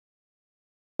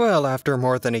Well, after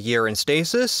more than a year in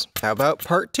stasis, how about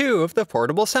part 2 of the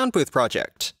portable sound booth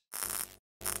project?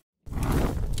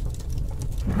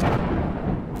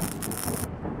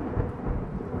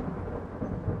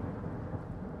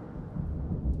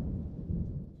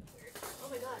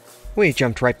 We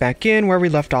jumped right back in where we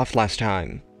left off last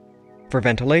time. For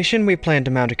ventilation, we planned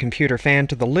to mount a computer fan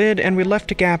to the lid, and we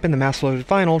left a gap in the mass-loaded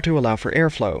vinyl to allow for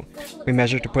airflow. We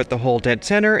measured to put the hole dead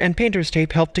center, and painter's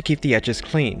tape helped to keep the edges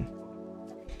clean.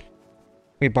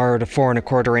 We borrowed a 4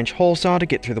 1/4 inch hole saw to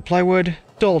get through the plywood.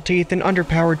 Dull teeth and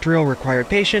underpowered drill required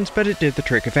patience, but it did the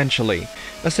trick eventually.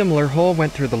 A similar hole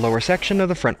went through the lower section of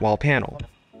the front wall panel.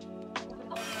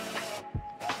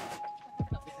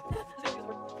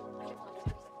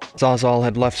 Sawzall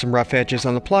had left some rough edges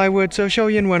on the plywood, so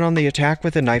Shoyin went on the attack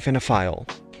with a knife and a file.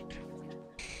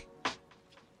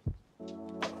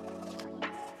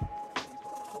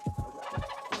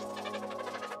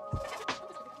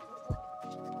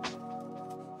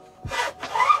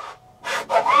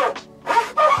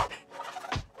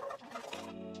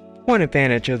 One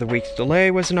advantage of the week's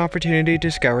delay was an opportunity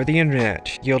to scour the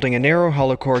internet, yielding a narrow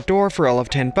hollow core door for all of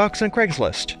 $10 on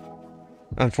Craigslist.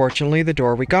 Unfortunately, the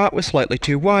door we got was slightly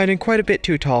too wide and quite a bit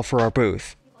too tall for our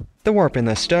booth. The warp in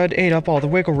the stud ate up all the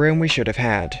wiggle room we should have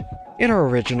had. In our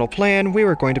original plan, we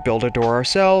were going to build a door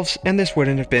ourselves, and this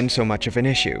wouldn't have been so much of an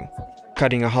issue.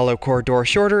 Cutting a hollow core door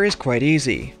shorter is quite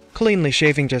easy. Cleanly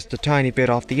shaving just a tiny bit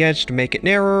off the edge to make it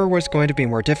narrower was going to be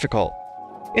more difficult.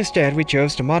 Instead, we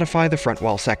chose to modify the front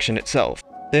wall section itself.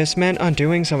 This meant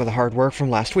undoing some of the hard work from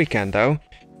last weekend, though.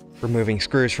 Removing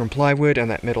screws from plywood and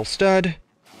that middle stud.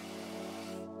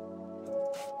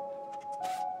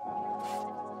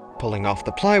 Pulling off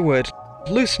the plywood.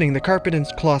 Loosening the carpet and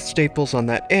cloth staples on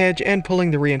that edge, and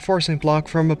pulling the reinforcing block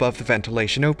from above the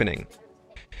ventilation opening.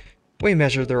 We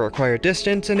measured the required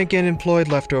distance and again employed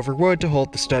leftover wood to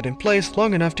hold the stud in place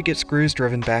long enough to get screws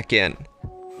driven back in.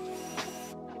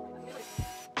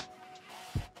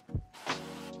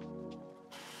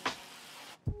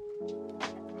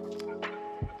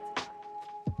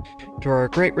 To our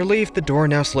great relief, the door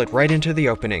now slid right into the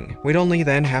opening. We'd only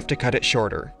then have to cut it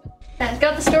shorter. I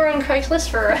got the store on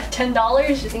Craigslist for $10.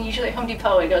 I think usually at Home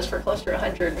Depot it goes for close to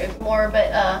 100, maybe more,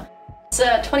 but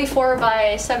it's 24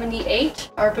 by 78.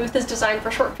 Our booth is designed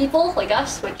for short people like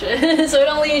us, which so it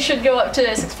only should go up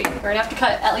to 6 feet. We're gonna have to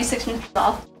cut at least 6 inches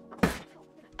off.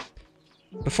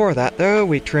 Before that, though,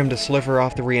 we trimmed a sliver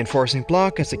off the reinforcing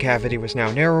block as the cavity was now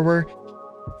narrower.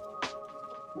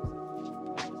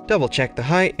 Double-checked the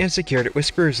height and secured it with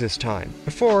screws this time.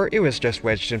 Before, it was just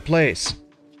wedged in place.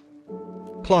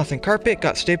 Cloth and carpet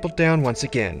got stapled down once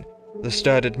again. The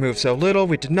stud had moved so little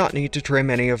we did not need to trim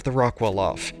any of the rock wool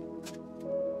off.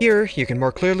 Here, you can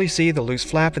more clearly see the loose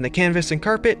flap in the canvas and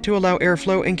carpet to allow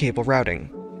airflow and cable routing.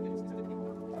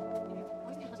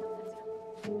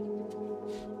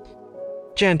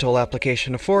 Gentle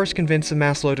application of force convinced the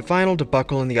mass-loaded vinyl to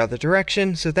buckle in the other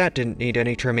direction, so that didn't need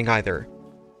any trimming either.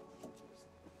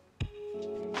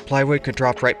 Plywood could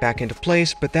drop right back into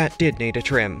place, but that did need a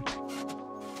trim.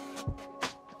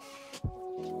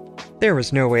 There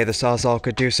was no way the Sawzall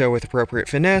could do so with appropriate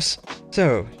finesse,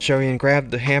 so Shoyin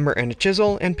grabbed the hammer and a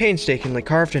chisel and painstakingly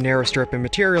carved a narrow strip of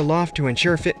material off to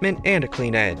ensure fitment and a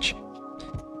clean edge.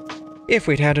 If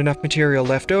we'd had enough material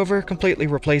left over, completely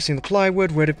replacing the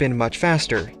plywood would have been much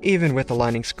faster, even with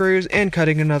aligning screws and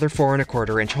cutting another 4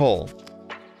 1/4 inch hole.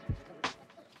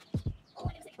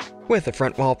 With the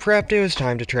front wall prepped, it was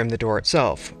time to trim the door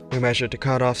itself. We measured to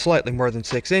cut off slightly more than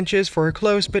 6 inches for a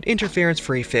close but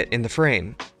interference-free fit in the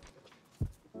frame.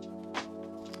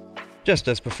 Just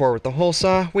as before with the hole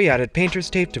saw, we added painter's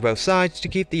tape to both sides to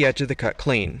keep the edge of the cut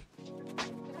clean.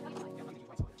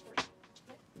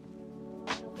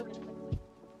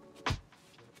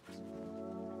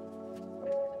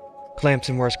 Clamps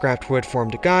and more scrapped wood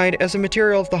formed a guide, as the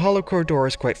material of the hollow core door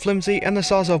is quite flimsy and the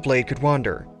Sawzall blade could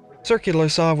wander. Circular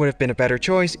saw would have been a better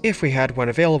choice if we had one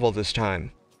available this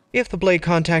time. If the blade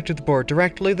contacted the board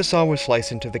directly, the saw would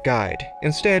slice into the guide.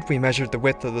 Instead, we measured the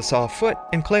width of the saw foot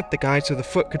and clamped the guide so the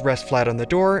foot could rest flat on the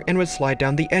door and would slide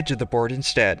down the edge of the board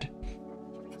instead.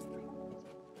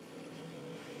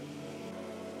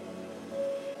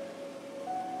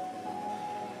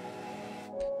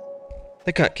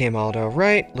 The cut came out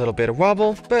alright, little bit of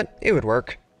wobble, but it would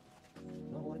work.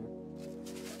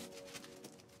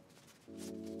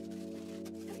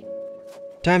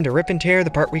 Time to rip and tear the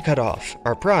part we cut off.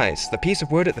 Our prize, the piece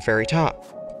of wood at the very top.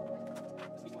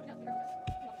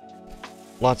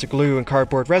 Lots of glue and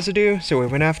cardboard residue, so we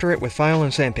went after it with file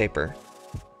and sandpaper.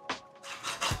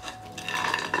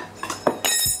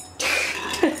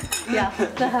 Yeah,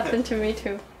 that happened to me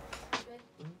too.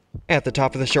 At the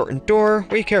top of the shortened door,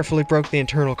 we carefully broke the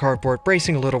internal cardboard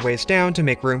bracing a little ways down to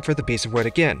make room for the piece of wood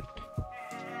again.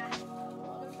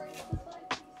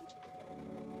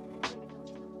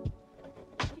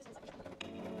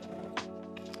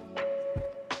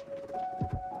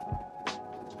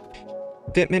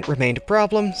 Fitment remained a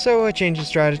problem, so a change in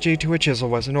strategy to a chisel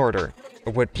was in order.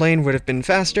 A wood plane would have been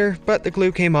faster, but the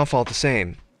glue came off all the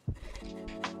same.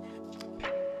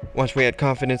 Once we had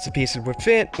confidence the pieces would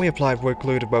fit, we applied wood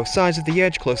glue to both sides of the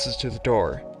edge closest to the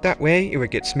door. That way, it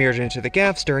would get smeared into the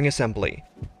gaps during assembly.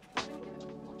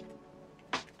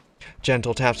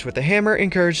 Gentle taps with the hammer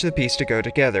encouraged the piece to go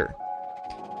together.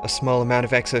 A small amount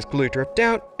of excess glue dripped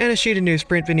out, and a sheet of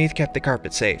newsprint beneath kept the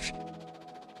carpet safe.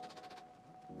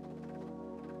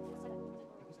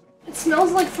 It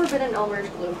smells like Forbidden Elmer's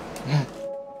glue.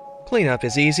 Cleanup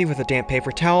is easy with a damp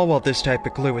paper towel while this type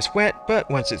of glue is wet, but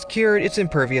once it's cured, it's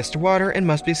impervious to water and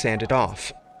must be sanded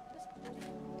off.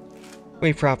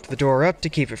 We propped the door up to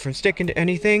keep it from sticking to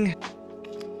anything,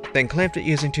 then clamped it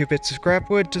using 2 bits of scrap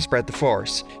wood to spread the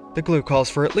force. The glue calls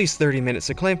for at least 30 minutes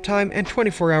of clamp time and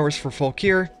 24 hours for full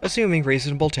cure, assuming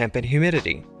reasonable temp and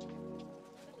humidity.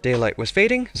 Daylight was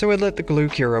fading, so we let the glue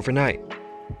cure overnight.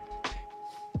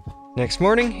 Next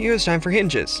morning, it was time for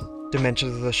hinges.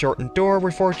 Dimensions of the shortened door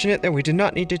were fortunate that we did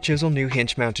not need to chisel new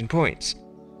hinge mounting points.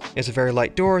 It's a very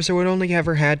light door, so it only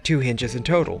ever had 2 hinges in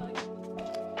total.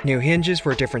 New hinges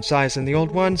were a different size than the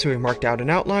old one, so we marked out an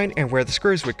outline and where the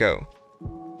screws would go.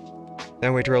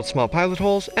 Then we drilled small pilot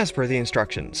holes as per the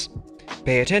instructions.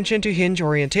 Pay attention to hinge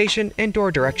orientation and door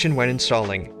direction when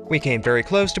installing. We came very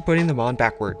close to putting them on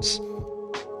backwards.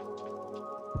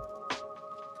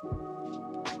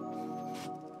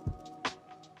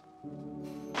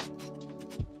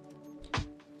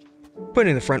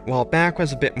 Putting the front wall back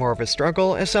was a bit more of a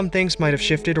struggle, as some things might have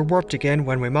shifted or warped again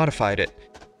when we modified it.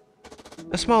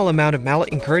 A small amount of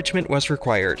mallet encouragement was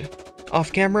required.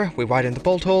 Off camera, we widened the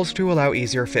bolt holes to allow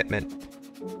easier fitment.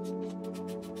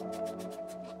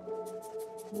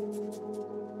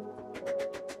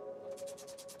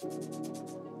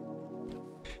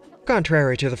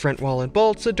 Contrary to the front wall and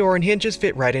bolts, the door and hinges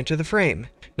fit right into the frame.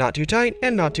 Not too tight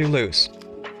and not too loose.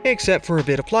 Except for a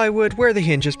bit of plywood where the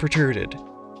hinges protruded.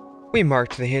 We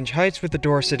marked the hinge heights with the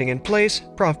door sitting in place,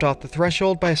 propped off the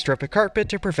threshold by a strip of carpet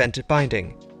to prevent it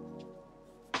binding.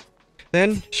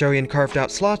 Then, Shoyin carved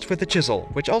out slots with a chisel,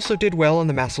 which also did well on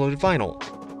the mass-loaded vinyl.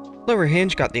 Lower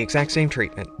hinge got the exact same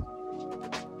treatment.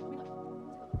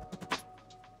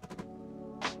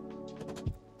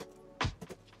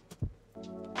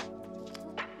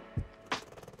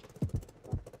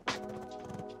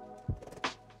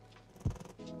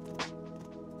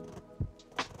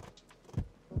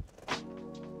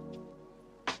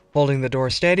 Holding the door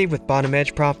steady with bottom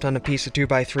edge propped on a piece of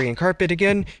 2x3 and carpet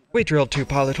again, we drilled 2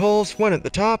 pilot holes, one at the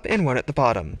top and one at the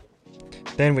bottom.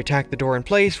 Then we tacked the door in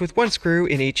place with 1 screw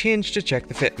in each hinge to check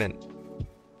the fitment.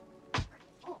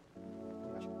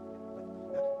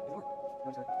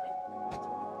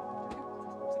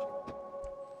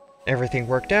 Everything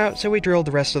worked out, so we drilled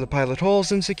the rest of the pilot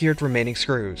holes and secured remaining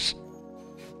screws.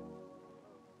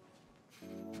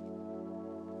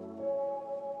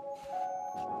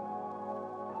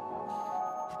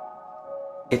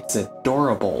 It's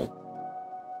adorable.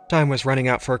 Time was running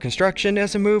out for construction,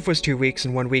 as the move was 2 weeks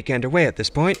and 1 weekend away at this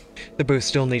point. The booth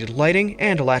still needed lighting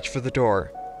and a latch for the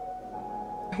door.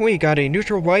 We got a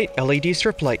neutral white LED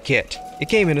strip light kit. It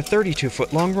came in a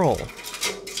 32-foot long roll.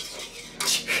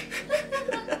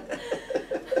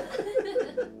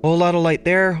 Whole lot of light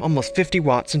there, almost 50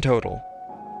 watts in total.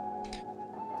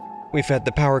 We fed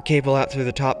the power cable out through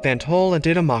the top vent hole and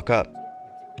did a mock-up.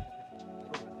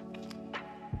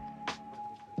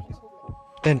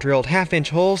 Then drilled half-inch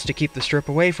holes to keep the strip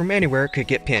away from anywhere it could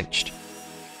get pinched.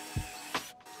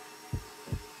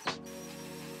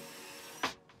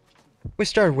 We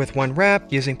started with 1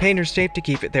 wrap, using painter's tape to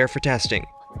keep it there for testing.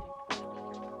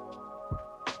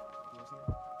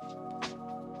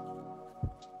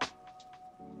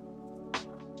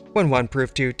 When one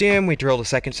proved too dim, we drilled a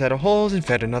second set of holes and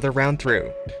fed another round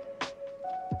through.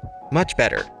 Much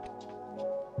better.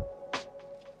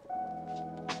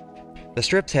 The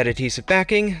strips had adhesive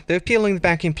backing, though peeling the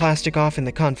backing plastic off in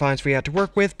the confines we had to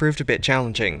work with proved a bit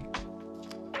challenging.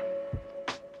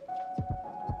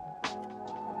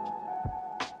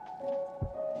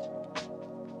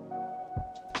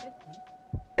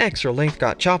 Extra length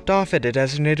got chopped off at a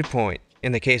designated point.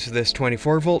 In the case of this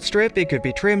 24-volt strip, it could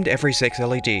be trimmed every 6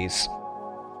 LEDs.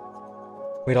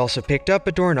 We'd also picked up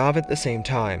a doorknob at the same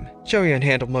time. Shoyin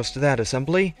handled most of that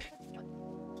assembly.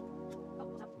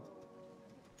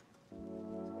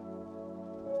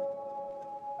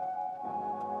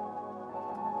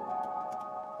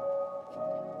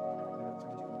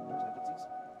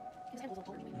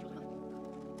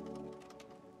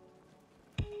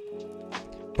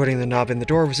 Putting the knob in the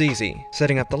door was easy.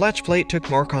 Setting up the latch plate took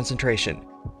more concentration.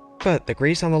 But the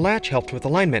grease on the latch helped with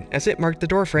alignment, as it marked the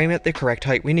door frame at the correct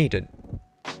height we needed.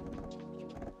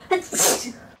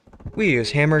 We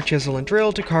used hammer, chisel, and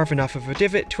drill to carve enough of a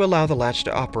divot to allow the latch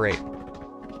to operate.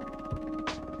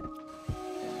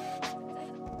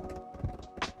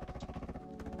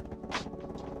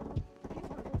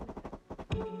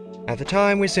 At the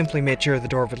time, we simply made sure the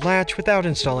door would latch without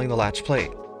installing the latch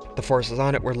plate. The forces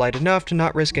on it were light enough to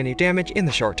not risk any damage in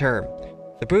the short term.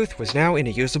 The booth was now in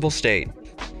a usable state.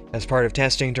 As part of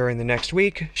testing during the next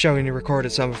week, Shogun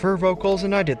recorded some of her vocals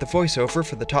and I did the voiceover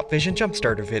for the Top Vision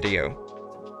Jumpstarter video.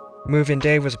 Move-in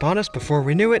day was upon us before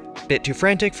we knew it, bit too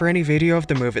frantic for any video of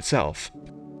the move itself.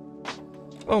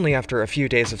 Only after a few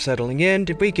days of settling in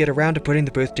did we get around to putting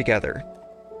the booth together.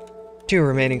 2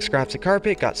 remaining scraps of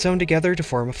carpet got sewn together to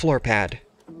form a floor pad.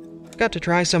 Got to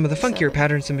try some of the funkier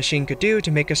patterns the machine could do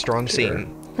to make a strong seam.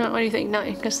 What do you think? No,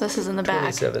 because this is in the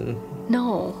back. 27.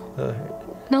 No.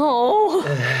 No!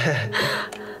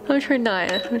 I'm trying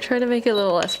not. I'm trying to make it a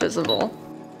little less visible.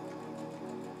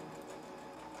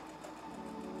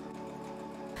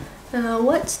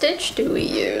 What stitch do we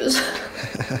use?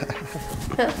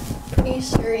 Pretty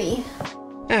sturdy.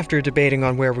 After debating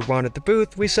on where we wanted the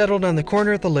booth, we settled on the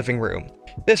corner of the living room.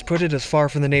 This put it as far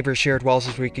from the neighbors' shared walls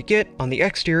as we could get, on the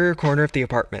exterior corner of the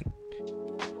apartment.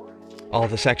 All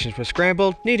the sections were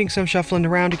scrambled, needing some shuffling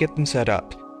around to get them set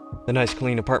up. The nice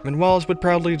clean apartment walls would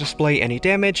proudly display any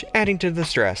damage, adding to the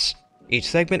stress. Each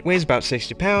segment weighs about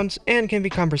 60 pounds, and can be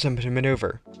cumbersome to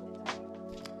maneuver.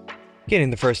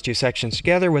 Getting the first 2 sections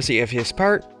together was the iffiest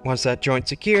part. Once that joint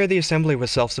secure, the assembly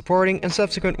was self-supporting, and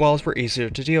subsequent walls were easier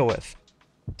to deal with.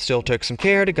 Still took some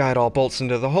care to guide all bolts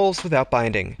into the holes without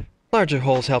binding. Larger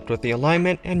holes helped with the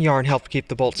alignment, and yarn helped keep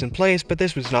the bolts in place, but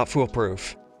this was not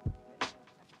foolproof.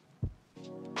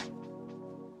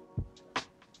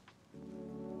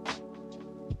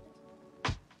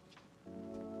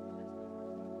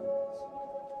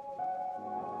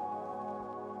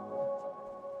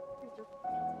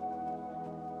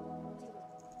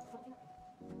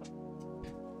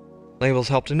 Labels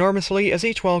helped enormously, as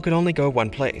each wall could only go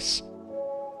one place.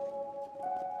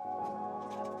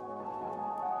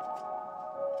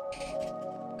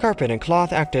 Carpet and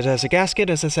cloth acted as a gasket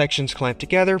as the sections clamped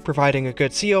together, providing a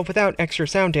good seal without extra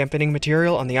sound dampening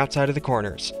material on the outside of the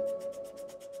corners.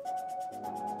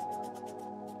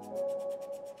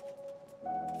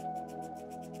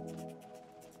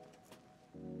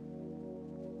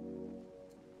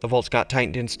 The bolts got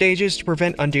tightened in stages to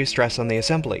prevent undue stress on the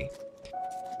assembly.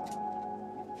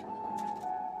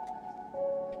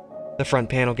 The front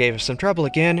panel gave us some trouble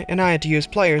again, and I had to use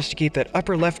pliers to keep that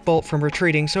upper left bolt from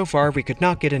retreating so far we could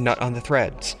not get a nut on the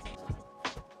threads.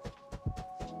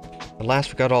 At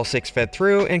last we got all 6 fed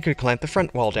through and could clamp the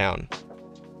front wall down.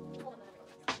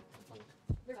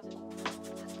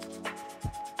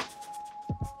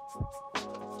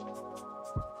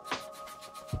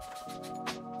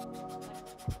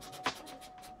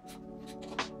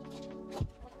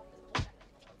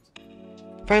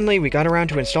 Finally, we got around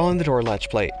to installing the door latch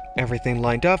plate. Everything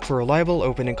lined up for reliable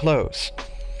open and close.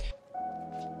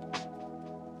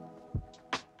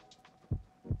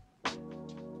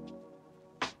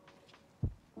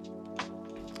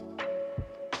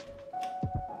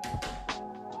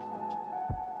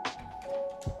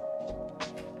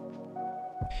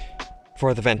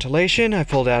 For the ventilation, I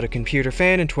pulled out a computer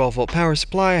fan and 12-volt power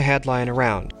supply I had lying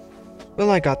around.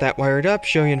 While I got that wired up,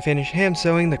 Shoyan finished hand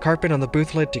sewing the carpet on the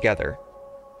booth lid together.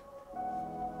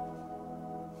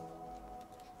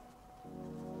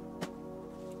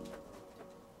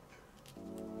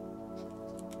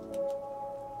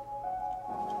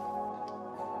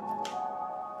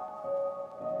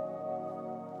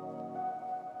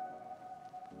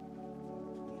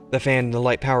 The fan and the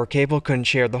light power cable couldn't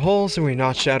share the hole, so we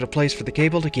notched out a place for the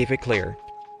cable to keep it clear.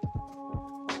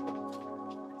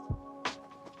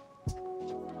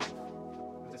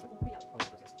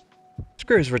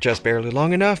 Screws were just barely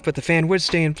long enough, but the fan would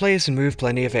stay in place and move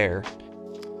plenty of air.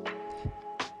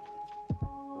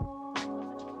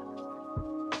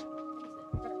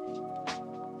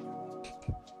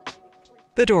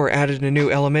 The door added a new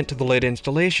element to the lid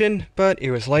installation, but it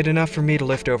was light enough for me to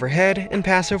lift overhead and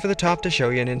pass over the top to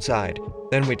Shoyan inside.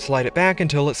 Then we'd slide it back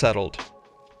until it settled.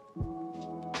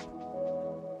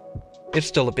 It's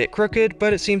still a bit crooked,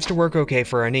 but it seems to work okay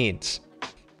for our needs.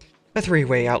 A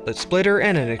 3-way outlet splitter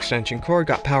and an extension cord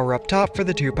got power up top for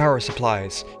the 2 power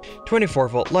supplies.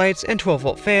 24-volt lights and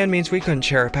 12-volt fan means we couldn't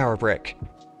share a power brick.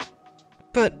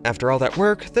 But after all that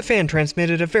work, the fan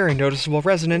transmitted a very noticeable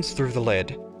resonance through the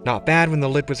lid. Not bad when the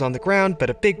lid was on the ground, but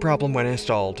a big problem when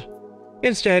installed.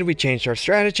 Instead, we changed our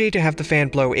strategy to have the fan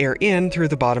blow air in through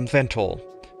the bottom vent hole.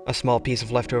 A small piece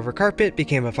of leftover carpet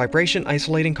became a vibration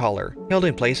isolating collar, held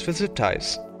in place with zip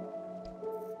ties.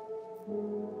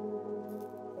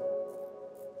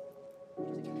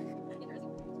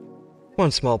 One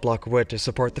small block of wood to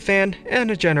support the fan, and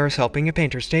a generous helping of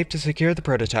painter's tape to secure the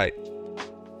prototype.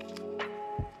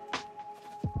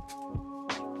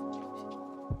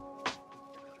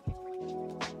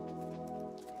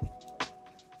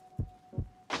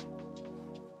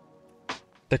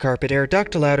 The carpet air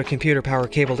duct allowed a computer power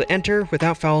cable to enter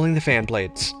without fouling the fan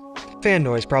blades. Fan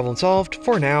noise problem solved,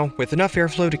 for now, with enough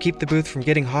airflow to keep the booth from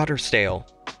getting hot or stale.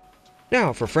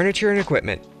 Now for furniture and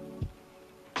equipment.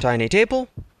 Tiny table,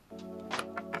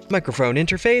 microphone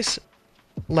interface,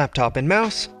 laptop and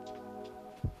mouse,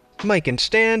 mic and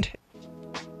stand,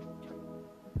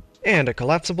 and a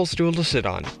collapsible stool to sit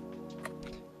on.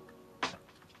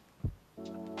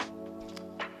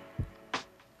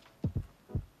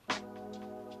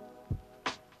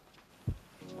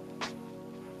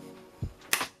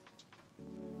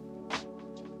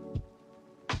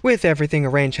 With everything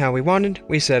arranged how we wanted,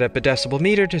 we set up a decibel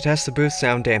meter to test the booth's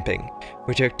sound damping.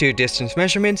 We took 2 distance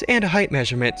measurements and a height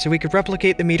measurement so we could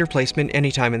replicate the meter placement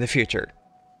anytime in the future.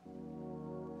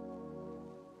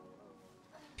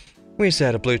 We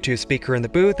set a Bluetooth speaker in the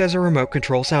booth as a remote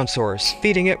control sound source,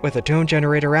 feeding it with a tone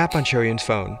generator app on Shoyun's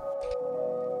phone.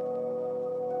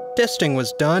 Testing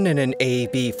was done in an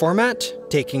A/B format,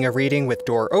 taking a reading with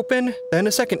door open, then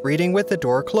a second reading with the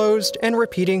door closed, and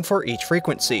repeating for each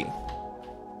frequency.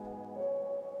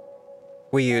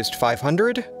 We used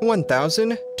 500,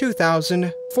 1000,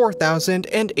 2000, 4000,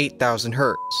 and 8000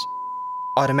 Hz.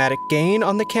 Automatic gain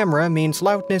on the camera means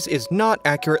loudness is not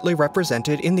accurately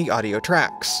represented in the audio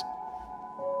tracks.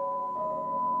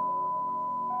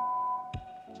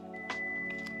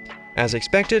 As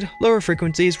expected, lower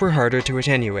frequencies were harder to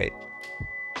attenuate.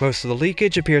 Most of the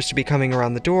leakage appears to be coming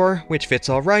around the door, which fits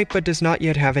alright but does not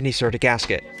yet have any sort of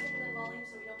gasket.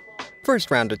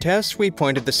 First round of tests, we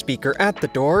pointed the speaker at the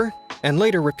door, and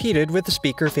later repeated with the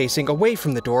speaker facing away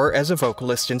from the door as a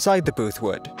vocalist inside the booth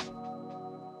would.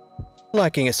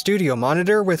 Lacking a studio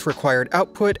monitor with required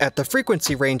output at the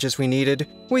frequency ranges we needed,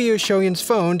 we used Shoyun's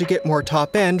phone to get more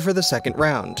top end for the second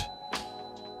round.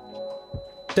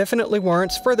 Definitely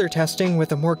warrants further testing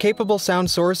with a more capable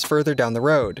sound source further down the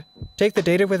road. Take the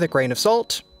data with a grain of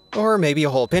salt, or maybe a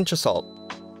whole pinch of salt.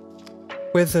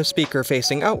 With the speaker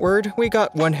facing outward, we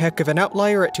got one heck of an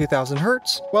outlier at 2000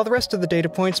 Hz, while the rest of the data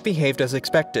points behaved as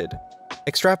expected.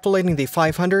 Extrapolating the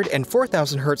 500 and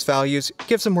 4000 Hz values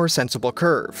gives a more sensible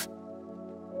curve.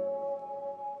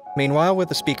 Meanwhile, with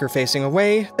the speaker facing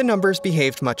away, the numbers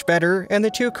behaved much better, and the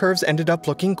two curves ended up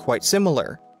looking quite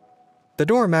similar. The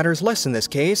door matters less in this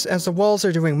case, as the walls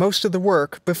are doing most of the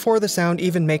work before the sound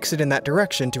even makes it in that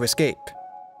direction to escape.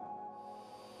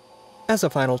 As a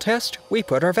final test, we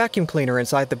put our vacuum cleaner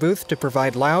inside the booth to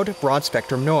provide loud,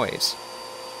 broad-spectrum noise.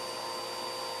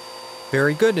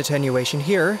 Very good attenuation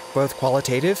here, both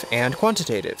qualitative and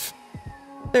quantitative.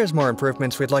 There's more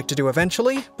improvements we'd like to do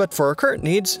eventually, but for our current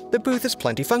needs, the booth is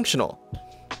plenty functional.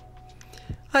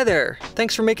 Hi there,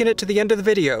 thanks for making it to the end of the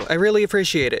video, I really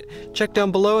appreciate it. Check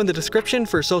down below in the description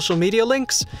for social media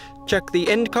links, check the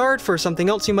end card for something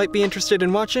else you might be interested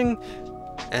in watching,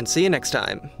 and see you next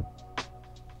time.